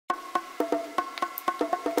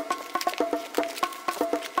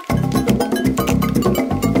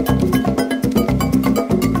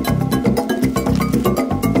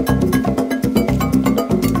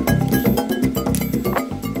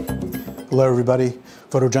Hello everybody,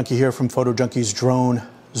 Photojunky here from Photojunky's Drone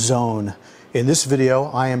Zone. In this video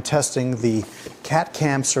I am testing the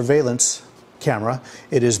Kattcam surveillance camera.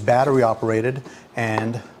 It is battery operated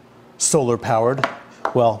and solar powered.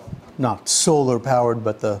 Well, not solar powered,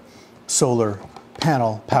 but the solar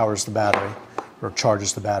panel powers the battery or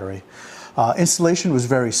charges the battery. Installation was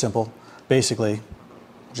very simple. Basically,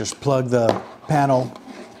 just plug the panel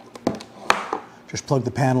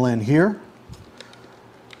in here.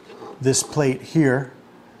 This plate here,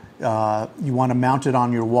 you want to mount it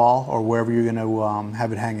on your wall or wherever you're going to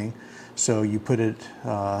have it hanging. So you put it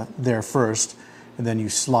there first, and then you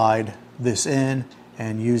slide this in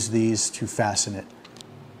and use these to fasten it.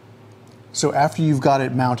 So after you've got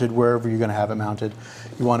it mounted wherever you're going to have it mounted,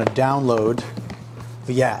 you want to download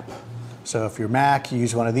the app. So if you're Mac, you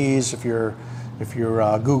use one of these. If you're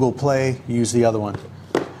Google Play, you use the other one.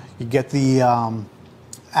 You get the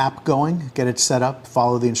app going, get it set up,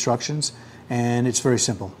 follow the instructions, and it's very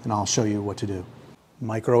simple, and I'll show you what to do.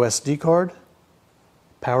 Micro SD card,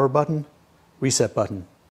 power button, reset button.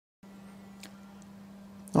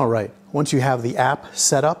 All right, once you have the app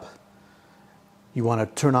set up, you want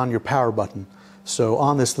to turn on your power button. So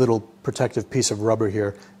on this little protective piece of rubber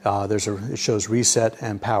here, it shows reset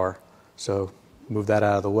and power. So move that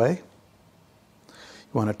out of the way. You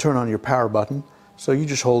want to turn on your power button, so you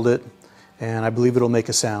just hold it, and I believe it'll make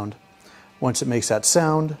a sound. Once it makes that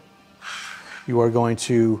sound, you are going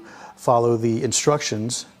to follow the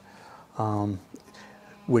instructions,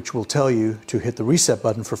 which will tell you to hit the reset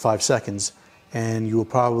button for 5 seconds, and you will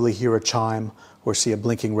probably hear a chime or see a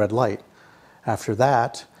blinking red light. After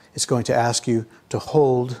that, it's going to ask you to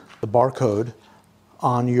hold the barcode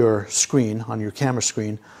on your screen, on your camera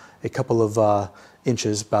screen, a couple of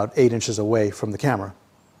inches, about 8 inches away from the camera.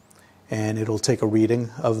 And it'll take a reading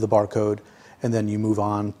of the barcode, and then you move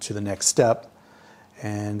on to the next step,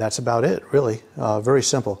 and that's about it, really. Very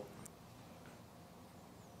simple.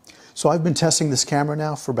 So I've been testing this camera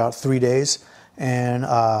now for about 3 days, and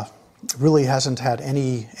really hasn't had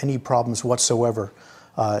any problems whatsoever.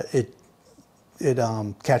 It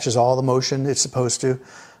catches all the motion it's supposed to.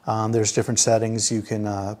 There's different settings. You can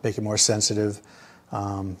make it more sensitive.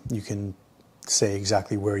 You can say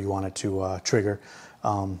exactly where you want it to trigger.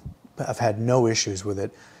 I've had no issues with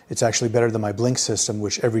it. It's actually better than my Blink system,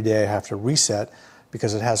 which every day I have to reset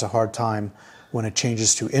because it has a hard time when it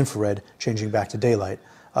changes to infrared, changing back to daylight.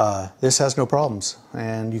 This has no problems,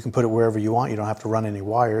 and you can put it wherever you want. You don't have to run any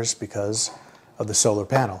wires because of the solar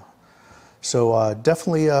panel. So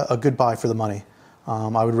definitely a good buy for the money.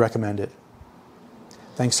 I would recommend it.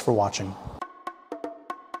 Thanks for watching.